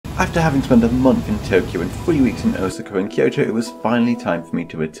After having spent a month in Tokyo and 3 weeks in Osaka and Kyoto, it was finally time for me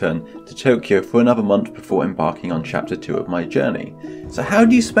to return to Tokyo for another month before embarking on chapter 2 of my journey. So how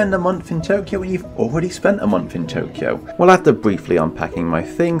do you spend a month in Tokyo when you've already spent a month in Tokyo? Well, after briefly unpacking my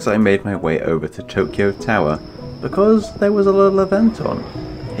things, I made my way over to Tokyo Tower, because there was a little event on,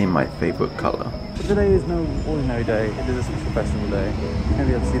 in my favourite colour. But today is no ordinary day, it is a special festival day.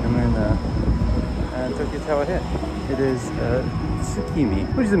 Maybe I'll see the moon there, and Tokyo Tower here. It is Tsukimi,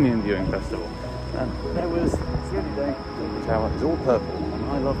 which is a moon viewing festival. And there was, it's the only day, the tower is all purple, and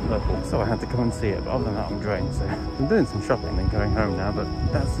I love purple, so I had to come and see it. But other than that, I'm drained, so I'm doing some shopping and going home now, but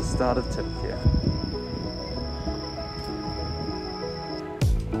that's the start of Tokyo.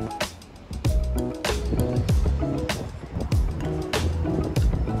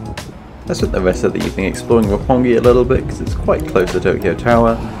 I spent the rest of the evening exploring Roppongi a little bit because it's quite close to Tokyo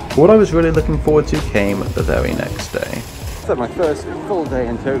Tower, but what I was really looking forward to came the very next day. So my first full day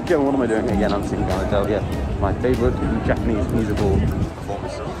in Tokyo, and what am I doing again? I'm singing Anadelia, my favourite Japanese musical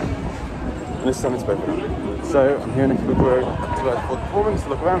performance. And this time it's both of them. So I'm here next to the road to the performance, to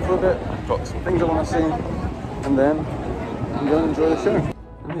look around for a bit, got some things I want to see, and then I'm going to enjoy the show.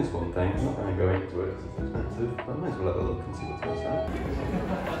 And here's one thing, I'm not going to go into it, it's expensive, but I might as well have a look and see what's inside.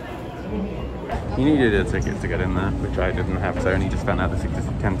 You needed a ticket to get in there, which I didn't have, so I only just found out this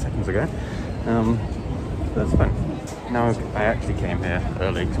existed 10 seconds ago. But that's fine. Now I actually came here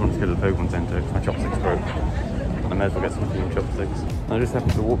early because I wanted to go to the Pokemon Center because my chopsticks broke. And I may as well get some new chopsticks. And I just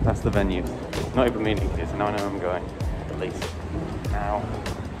happened to walk past the venue, not even meaning to, so now I know where I'm going. At least. Now,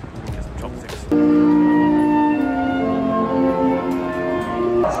 get some chopsticks. I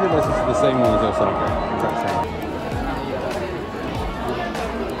just realised this is the same one as Osaka. Exact same.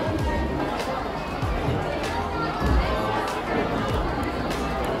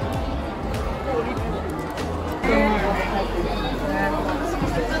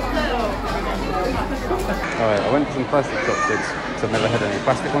 Alright, I went for some plastic chopsticks because I've never had any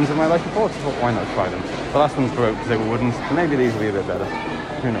plastic ones in my life before, so I thought why not try them. The last ones broke because they were wooden, so maybe these will be a bit better.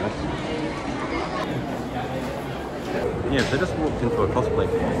 Who knows? Yeah, so I just walked into a cosplay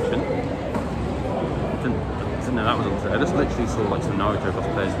convention. Didn't know that was on set. I just literally saw like some Naruto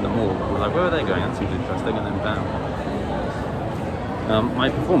cosplayers in the mall. I was like, where are they going? That seems interesting, and then bam. My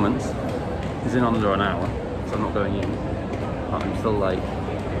performance is in under an hour, so I'm not going in. But I'm still like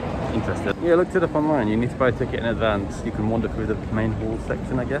interested. Yeah, I looked it up online. You need to buy a ticket in advance. You can wander through the main hall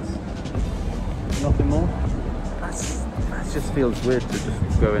section, I guess. Nothing more. That just feels weird to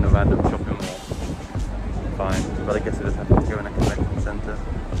just go in a random shopping mall. Fine, but I guess I just happened to go in a convention centre.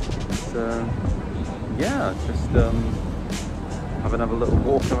 So yeah, just have another little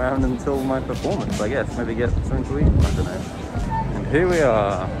walk around until my performance, I guess. Maybe get something to eat. I don't know. And here we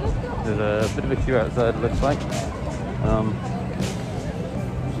are. There's a bit of a queue outside, it looks like.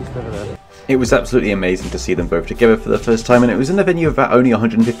 It was absolutely amazing to see them both together for the first time, and it was in a venue of about only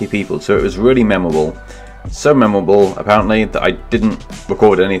 150 people, so it was really memorable. So memorable, apparently, that I didn't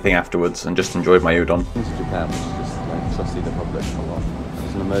record anything afterwards and just enjoyed my udon. Into Japan, which is just like trusty the public a lot.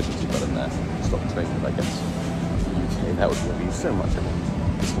 There's an emergency button there to stop the train, but I guess UK, that would be so much of it.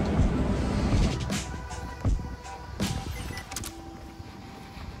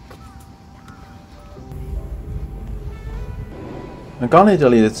 Nagano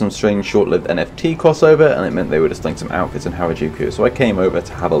Deli did some strange short-lived NFT crossover, and it meant they were displaying some outfits in Harajuku, so I came over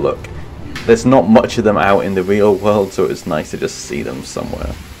to have a look. There's not much of them out in the real world, so it's nice to just see them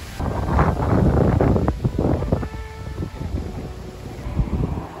somewhere.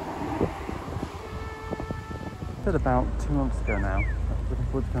 But about 2 months ago now, I was looking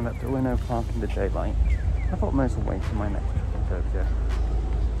forward to coming back to Ueno Park in the daylight. I thought most would wait for my next trip to Tokyo.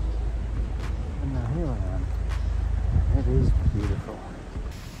 And now here I am. It is beautiful.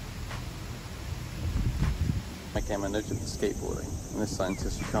 I came and noted the skateboarding, and this sign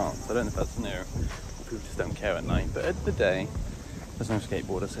says you can't, so I don't know if that's new, or people just don't care at night, but at the day, there's no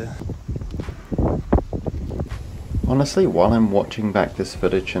skateboarders here. Honestly, while I'm watching back this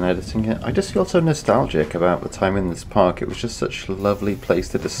footage and editing it, I just feel so nostalgic about the time in this park. It was just such a lovely place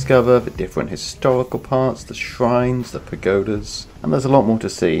to discover the different historical parts, the shrines, the pagodas, and there's a lot more to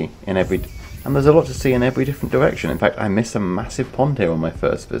see in every different direction. In fact, I missed a massive pond here on my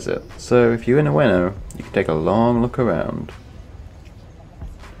first visit. So if you're in Ueno, you can take a long look around.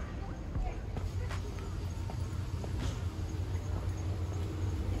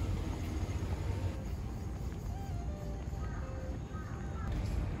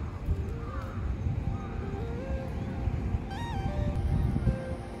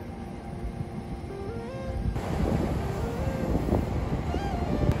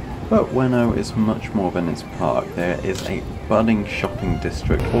 But Ueno is much more than its park. There is a budding shopping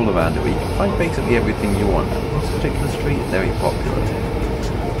district all around it where you can find basically everything you want. And this particular street is very popular.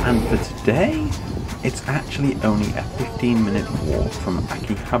 And for today, it's actually only a 15-minute walk from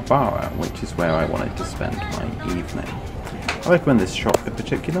Akihabara, which is where I wanted to spend my evening. I recommend this shop in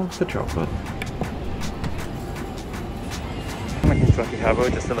particular for chocolate. I'm looking to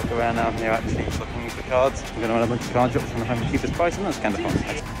Akihabara just to look around now. They're actually looking for cards. I'm going to run a bunch of card shops and find the cheapest price, and that's kind of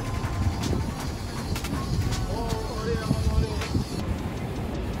fun.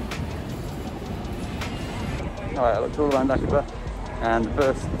 Alright, I looked all around Akihabara, and the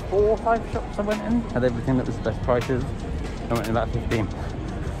first 4 or 5 shops I went in had everything that was the best prices. I went in about 15.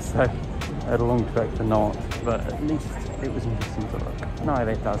 So I had a long trek to not, but at least it was interesting to look. Now I have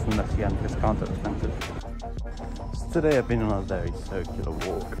 8,000 less yen because cards are expensive. So today I've been on a very circular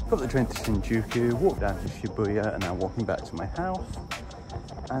walk. Got the train to Shinjuku, walked down to Shibuya, and now walking back to my house.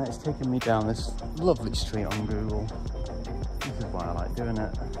 And it's taken me down this lovely street on Google. This is why I like doing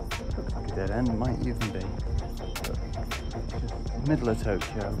it. Looks like a dead end, might even be. Just middle of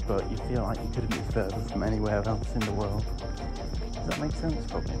Tokyo, but you feel like you couldn't be further from anywhere else in the world. Does that make sense?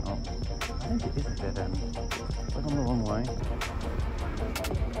 Probably not. I think it is a dead end. It's like on the wrong way.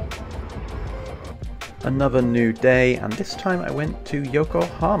 Another new day, and this time I went to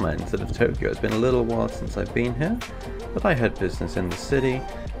Yokohama instead of Tokyo. It's been a little while since I've been here, but I had business in the city,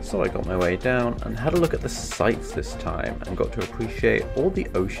 so I got my way down and had a look at the sights this time and got to appreciate all the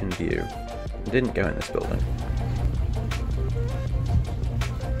ocean view. I didn't go in this building.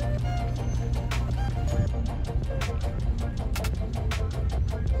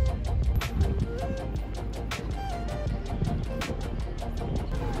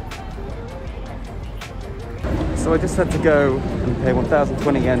 So I just had to go and pay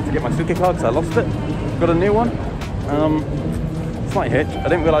 1,020 yen to get my Suki card because I lost it. Got a new one. Slight hitch. I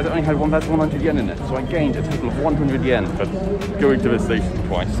didn't realise it only had 1,100 yen in it, so I gained a total of 100 yen for going to the station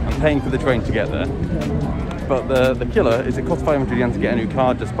twice and paying for the train to get there. But the killer is it costs 500 yen to get a new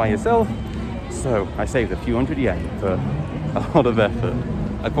card just by yourself, so I saved a few hundred yen for a lot of effort.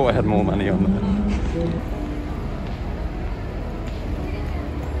 I thought I had more money on that.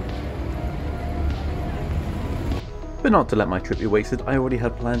 But not to let my trip be wasted, I already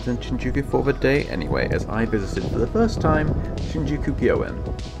had plans in Shinjuku for the day anyway, as I visited for the first time Shinjuku Gyoen.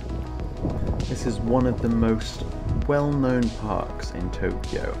 This is one of the most well-known parks in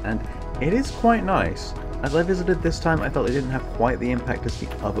Tokyo, and it is quite nice. As I visited this time, I felt it didn't have quite the impact as the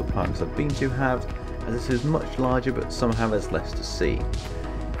other parks I've been to have, as this is much larger but somehow there's less to see.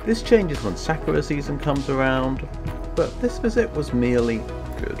 This changes when Sakura season comes around, but this visit was merely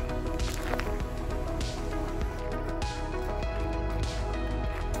good.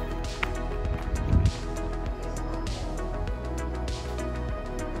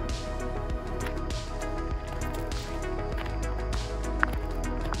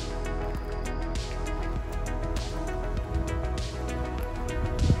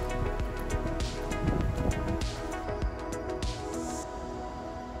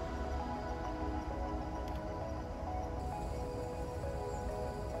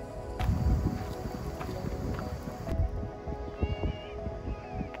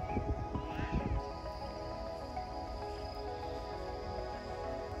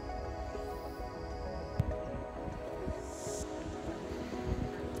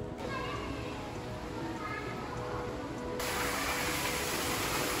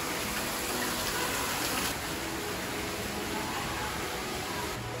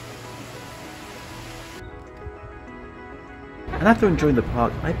 And after enjoying the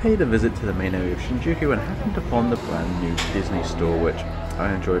park, I paid a visit to the main area of Shinjuku and happened upon the brand new Disney store, which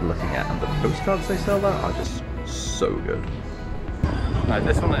I enjoyed looking at, and the postcards they sell there are just so good. Right,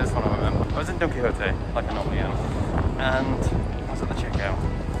 this one is one I remember. I was in Don Quixote, like I normally am, and I was at the checkout,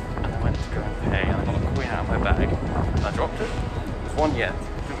 and I went to go and pay, and I got a coin out of my bag, and I dropped it. It was 1 yen,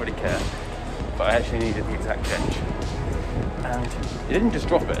 didn't really care, but I actually needed the exact change. And it didn't just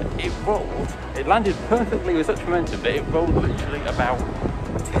drop it, it rolled. It landed perfectly with such momentum that it rolled literally about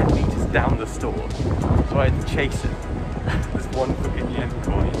 10 meters down the store. So I had to chase it. This one fucking yen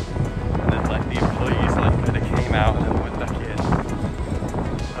coin. And then like the employees like kind of came out and then went back in.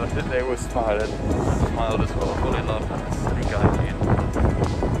 And I think they were smiling. I smiled as well, fully loved that silly guy dude.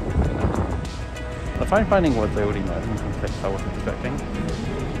 I find finding words I already know in context I wasn't expecting.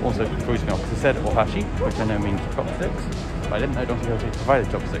 Also throws me off because it said ohashi, which I know means chopsticks. I didn't know Don Quixote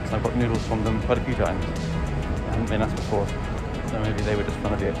provided chopsticks, and I've got noodles from them quite a few times. I haven't been asked before, so maybe they were just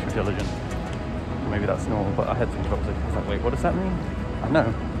trying to be extra diligent. Maybe that's normal, but I had some chopsticks. I was like, wait, what does that mean? I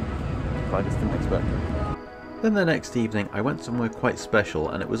know, but I just didn't expect it. Then the next evening, I went somewhere quite special,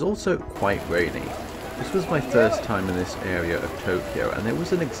 and it was also quite rainy. This was my first time in this area of Tokyo, and there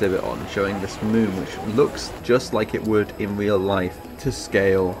was an exhibit on showing this moon which looks just like it would in real life to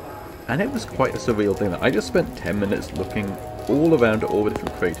scale, and it was quite a surreal thing. I just spent 10 minutes looking all around at all the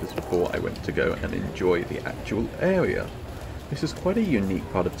different craters before I went to go and enjoy the actual area. This is quite a unique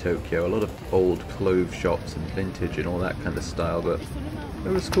part of Tokyo, a lot of old clothes shops and vintage and all that kind of style, but it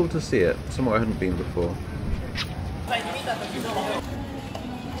was cool to see it, somewhere I hadn't been before.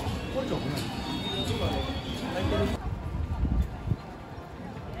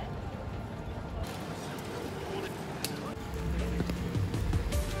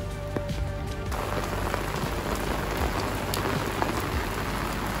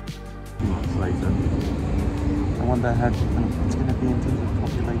 Later. I wonder how it's going to be in terms of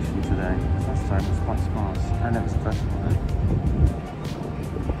population today. Last time it was quite sparse, and it was a festival.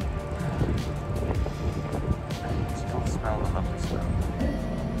 You still smell the lovely smell.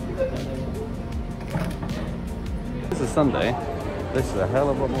 This is Sunday. This is a hell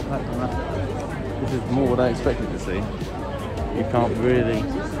of a lot more packed than that. This is more what I expected to see. You can't really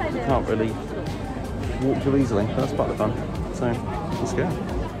walk too easily. That's part of the fun. So let's go.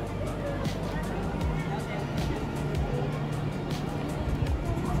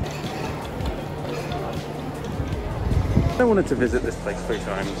 I wanted to visit this place 3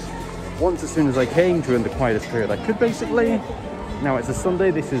 times. Once as soon as I came during the quietest period I could, basically. Now it's a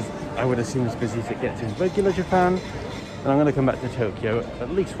Sunday. This is, I would assume, as busy as it gets in regular Japan. And I'm going to come back to Tokyo at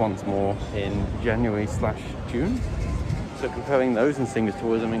least once more in January/June. So comparing those and seeing as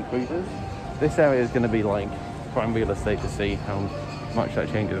tourism increases, this area is going to be like prime real estate to see how much that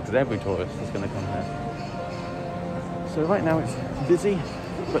changes, because every tourist is going to come here. So right now it's busy,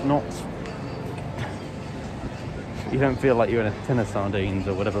 but not. You don't feel like you're in a tin of sardines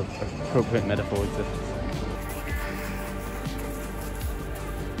or whatever appropriate metaphor exists.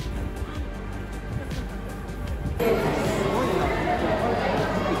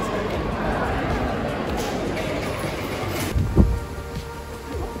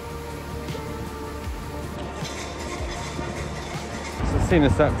 So seeing the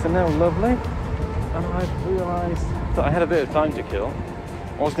stacks are now lovely, and I've realised that I had a bit of time to kill.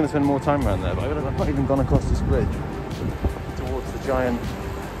 I was going to spend more time around there, but I've not even gone across this bridge towards the giant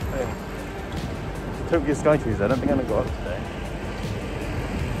thing. The Tokyo Sky Trees there. I don't think I'm going to go up today.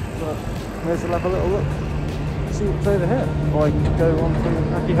 But maybe we'll have a little look, see what's over here. Or I can go on to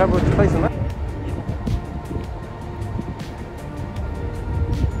Akihabara's place on that.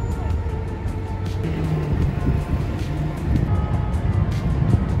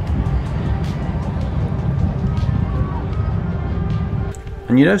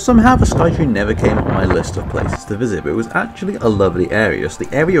 And you know, somehow the Skytree never came on my list of places to visit, but it was actually a lovely area. So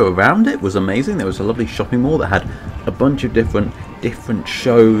the area around it was amazing. There was a lovely shopping mall that had a bunch of different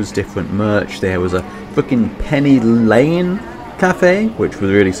shows, different merch. There was a freaking Penny Lane cafe, which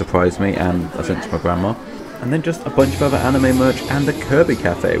would really surprised me, and I sent it to my grandma. And then just a bunch of other anime merch and a Kirby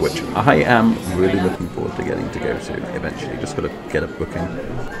cafe, which I am really looking forward to getting to go to eventually. Just got to get a booking.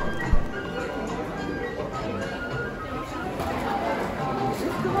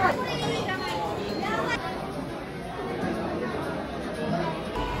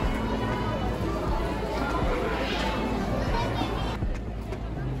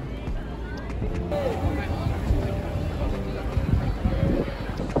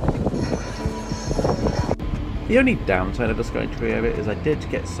 The only downside of the Skytree area is I did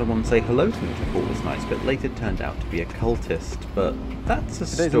get someone say hello to me, which I thought was nice, but later turned out to be a cultist. But that's a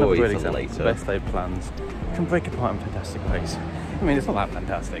story for later. The best laid plans can break apart in fantastic ways. I mean, it's not that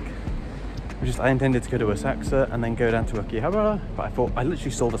fantastic. I intended to go to Asakusa and then go down to Akihabara, but I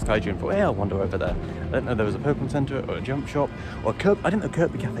literally saw the Skytree and thought, hey, I'll wander over there. I didn't know there was a Pokemon Center or a jump shop or I didn't know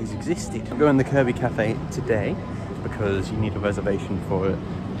Kirby cafes existed. I'm going to the Kirby cafe today because you need a reservation for it.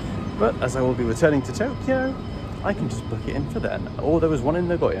 But as I will be returning to Tokyo, I can just book it in for then. Or there was one in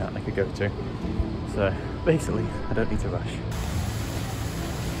Nagoya I could go to. So basically, I don't need to rush.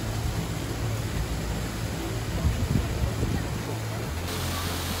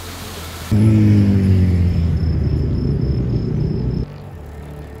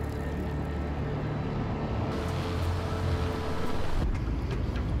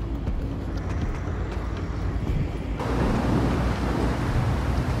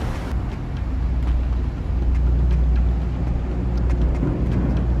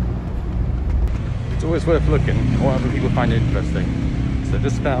 It's always worth looking at what other people find interesting. So I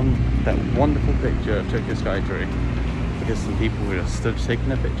just found that wonderful picture of Tokyo Skytree because some people were just stood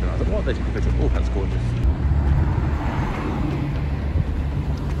taking a picture. I was like, what, they took a picture? Oh, that's gorgeous.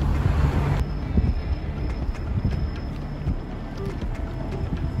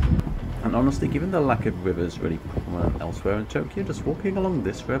 And honestly, given the lack of rivers really prominent elsewhere in Tokyo, just walking along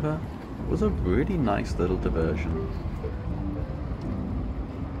this river was a really nice little diversion.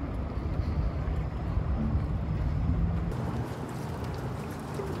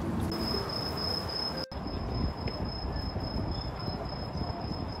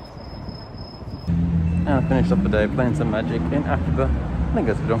 And I finished up the day playing some Magic in Akiba. I think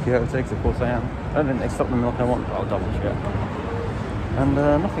it's for Don Quixote, because of course I am. I don't think they stopped the milk I want, but I'll double check. And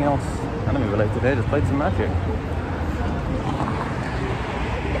nothing else anime related here, just played some Magic.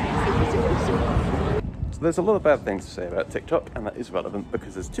 So there's a lot of bad things to say about TikTok, and that is relevant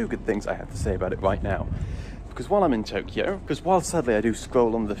because there's two good things I have to say about it right now. Because while I'm in Tokyo, because while sadly I do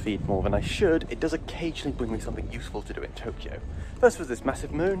scroll on the feed more than I should, it does occasionally bring me something useful to do in Tokyo. First was this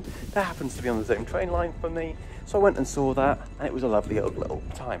massive moon, that happens to be on the same train line for me, so I went and saw that, and it was a lovely little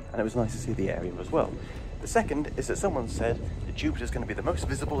time, and it was nice to see the area as well. The second is that someone said that Jupiter's going to be the most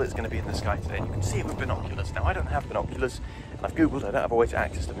visible it's going to be in the sky today, and you can see it with binoculars. Now I don't have binoculars, and I've googled, I don't have a way to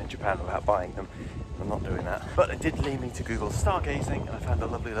access them in Japan without buying them. I'm not doing that. But it did lead me to Google stargazing, and I found a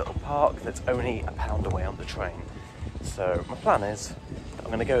lovely little park that's only £1 away on the train. So my plan is I'm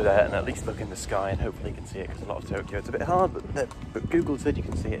going to go there and at least look in the sky, and hopefully you can see it, because a lot of Tokyo it's a bit hard, but Google said you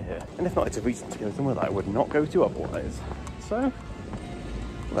can see it here. And if not, it's a reason to go somewhere that I would not go to otherwise. So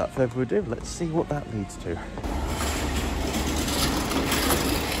without further ado, let's see what that leads to.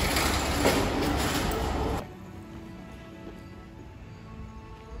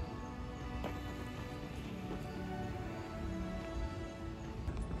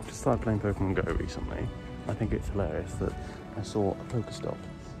 Started playing Pokemon Go recently. I think it's hilarious that I saw a Pokestop.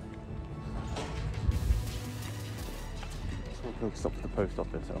 I saw a Pokestop at the post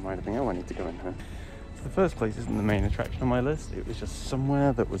office, so I might have been, oh, I need to go in here. So the first place isn't the main attraction on my list, it was just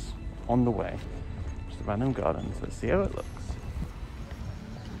somewhere that was on the way. Just a random garden, so let's see how it looks.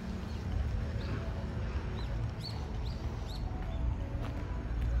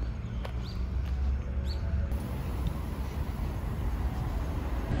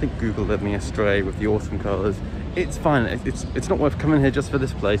 I think Google led me astray with the autumn colours. It's fine, it's not worth coming here just for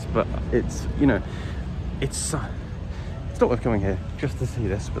this place, but it's, you know, it's not worth coming here just to see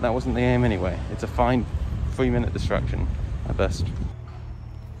this, but that wasn't the aim anyway. It's a fine 3-minute distraction at best.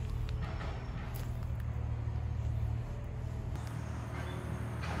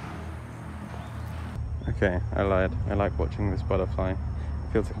 Okay, I lied. I like watching this butterfly. It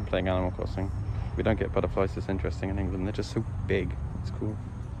feels like I'm playing Animal Crossing. We don't get butterflies this interesting in England, they're just so big. It's cool.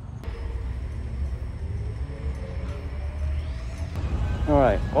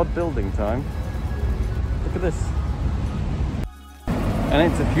 Alright, odd building time. Look at this.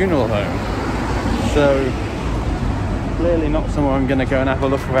 And it's a funeral home. So, clearly not somewhere I'm going to go and have a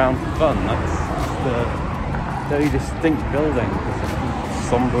look around for fun. That's the very distinct building. It's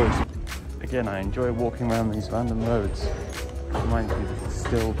somber. Again, I enjoy walking around these random roads. It reminds me that it's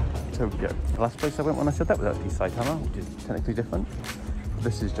still Tokyo. The last place I went when I said that was actually Saitama, which is technically different. But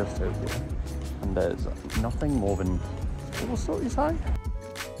this is just Tokyo. And there's nothing more than 4 stories high.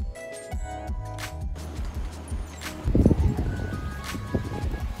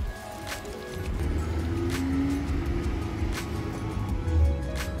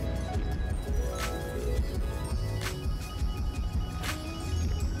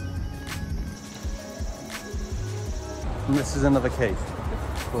 And this is another case,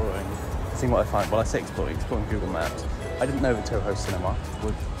 exploring, seeing what I find. Well, I say exploring Google Maps. I didn't know the Toho Cinema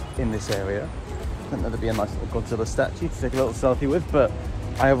was in this area. I didn't know there'd be a nice little Godzilla statue to take a little selfie with, but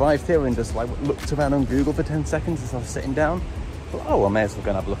I arrived here and just like looked around on Google for 10 seconds as I was sitting down. Thought, oh, I may as well go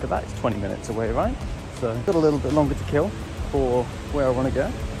and have a look at that. It's 20 minutes away, right? So got a little bit longer to kill for where I want to go.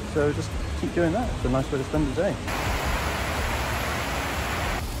 So just keep doing that. It's a nice way to spend the day.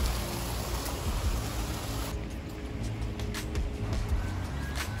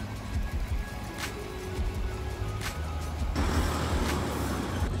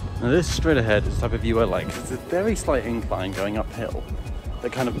 Now this straight ahead is the type of view I like. It's a very slight incline going uphill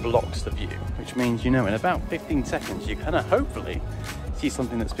that kind of blocks the view, which means, you know, in about 15 seconds you kind of hopefully see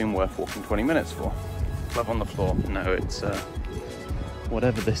something that's been worth walking 20 minutes for. Glove on the floor. No, it's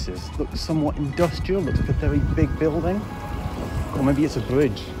whatever this is. Looks somewhat industrial, looks like a very big building. Or maybe it's a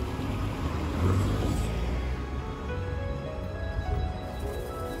bridge.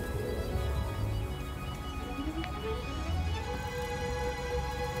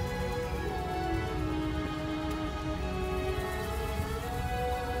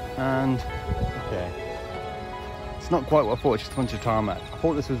 And, okay, it's not quite what I thought, it's just a bunch of tarmac. I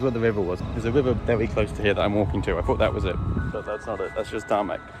thought this was where the river was. There's a river very close to here that I'm walking to. I thought that was it, but that's not it, that's just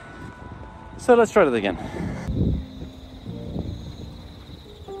tarmac. So let's try it again.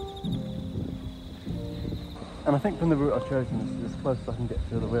 And I think from the route I've chosen, it's as close as I can get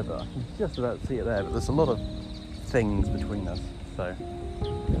to the river. I can just about see it there, but there's a lot of things between us, so.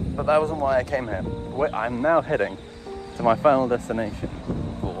 But that wasn't why I came here. I'm now heading to my final destination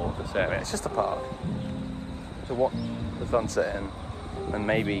for this area. It's just a park to watch the sunset in and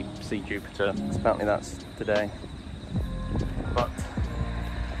maybe see Jupiter. Apparently that's today. But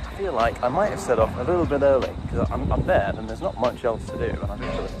I feel like I might have set off a little bit early because I'm there and there's not much else to do and I'm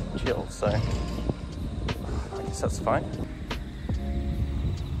just sort of chill, so I guess that's fine.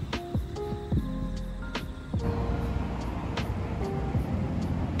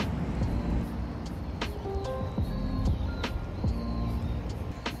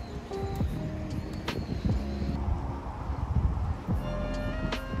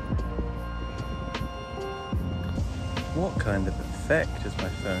 What kind of effect is my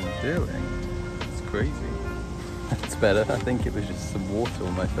phone doing? It's crazy. It's better. I think it was just some water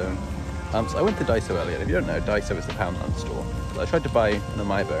on my phone. So I went to Daiso earlier. If you don't know, Daiso is the Poundland store. I tried to buy an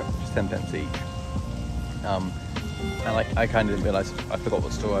Amiibo, which is 10 pence each. And I kind of didn't realise, I forgot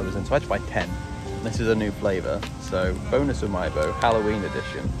what store I was in, so I had to buy 10. And this is a new flavour, so bonus Amiibo, Halloween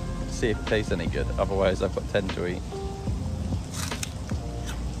edition. See if it tastes any good, otherwise I've got 10 to eat.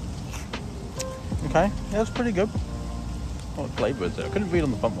 Okay, yeah, it's pretty good. What flavour is it? I couldn't read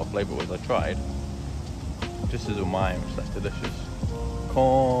on the front what flavour it was, I tried. Just as umami, which that's delicious.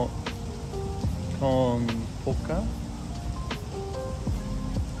 Corn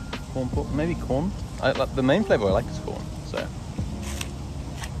pork, maybe corn? The main flavour I like is corn, so.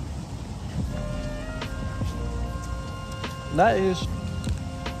 That is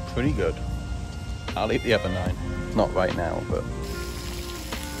pretty good. I'll eat the other 9. Not right now, but.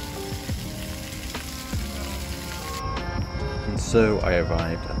 And so I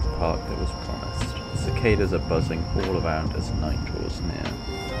arrived at the park that was promised. The cicadas are buzzing all around as night draws near.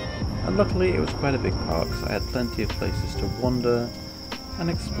 And luckily it was quite a big park, so I had plenty of places to wander and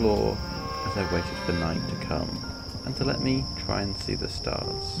explore as I waited for night to come and to let me try and see the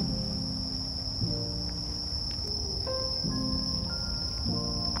stars.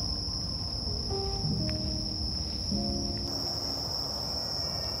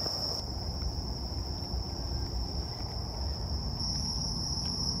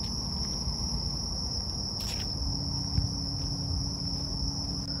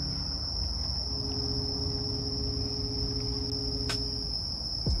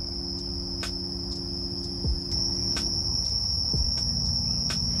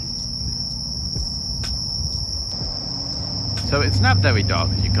 So it's not very dark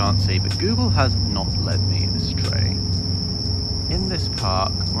as you can't see, but Google has not led me astray. In this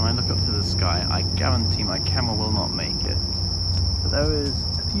park, when I look up to the sky, I guarantee my camera will not make it. But there is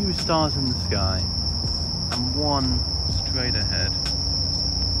a few stars in the sky, and one straight ahead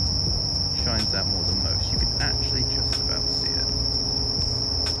shines out more than most. You can actually just about see it.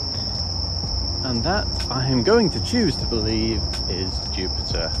 And that, I am going to choose to believe, is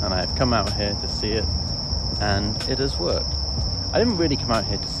Jupiter. And I have come out here to see it, and it has worked. I didn't really come out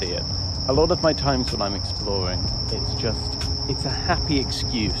here to see it. A lot of my times when I'm exploring, it's a happy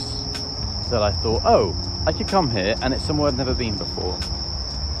excuse that I thought, oh, I could come here and it's somewhere I've never been before.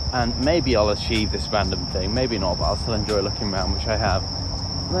 And maybe I'll achieve this random thing, maybe not, but I'll still enjoy looking around, which I have.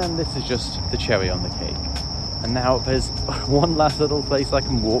 And then this is just the cherry on the cake. And now there's one last little place I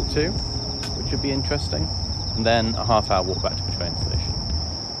can walk to, which would be interesting. And then a half-hour walk back to the train station.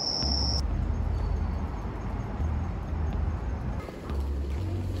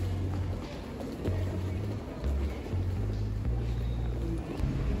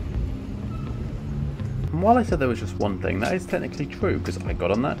 And while I said there was just one thing, that is technically true, because I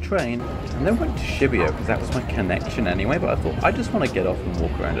got on that train and then went to Shibuya, because that was my connection anyway, but I thought I just want to get off and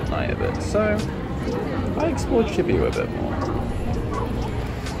walk around at night a bit, so I explored Shibuya a bit more.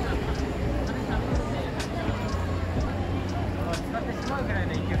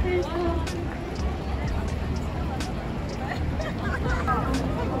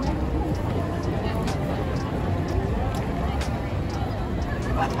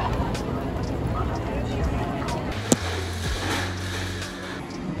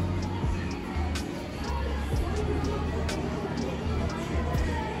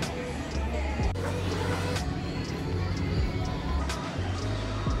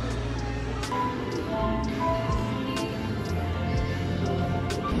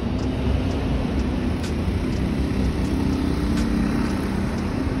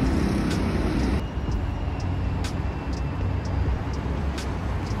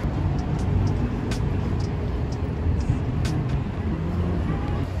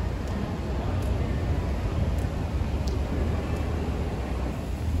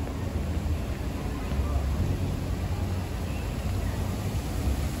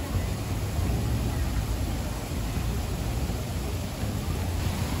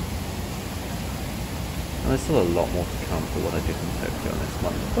 there's still a lot more to come for what I do from Tokyo next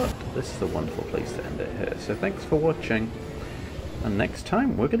month, but this is a wonderful place to end it here. So thanks for watching, and next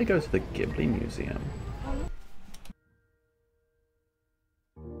time we're going to go to the Ghibli Museum.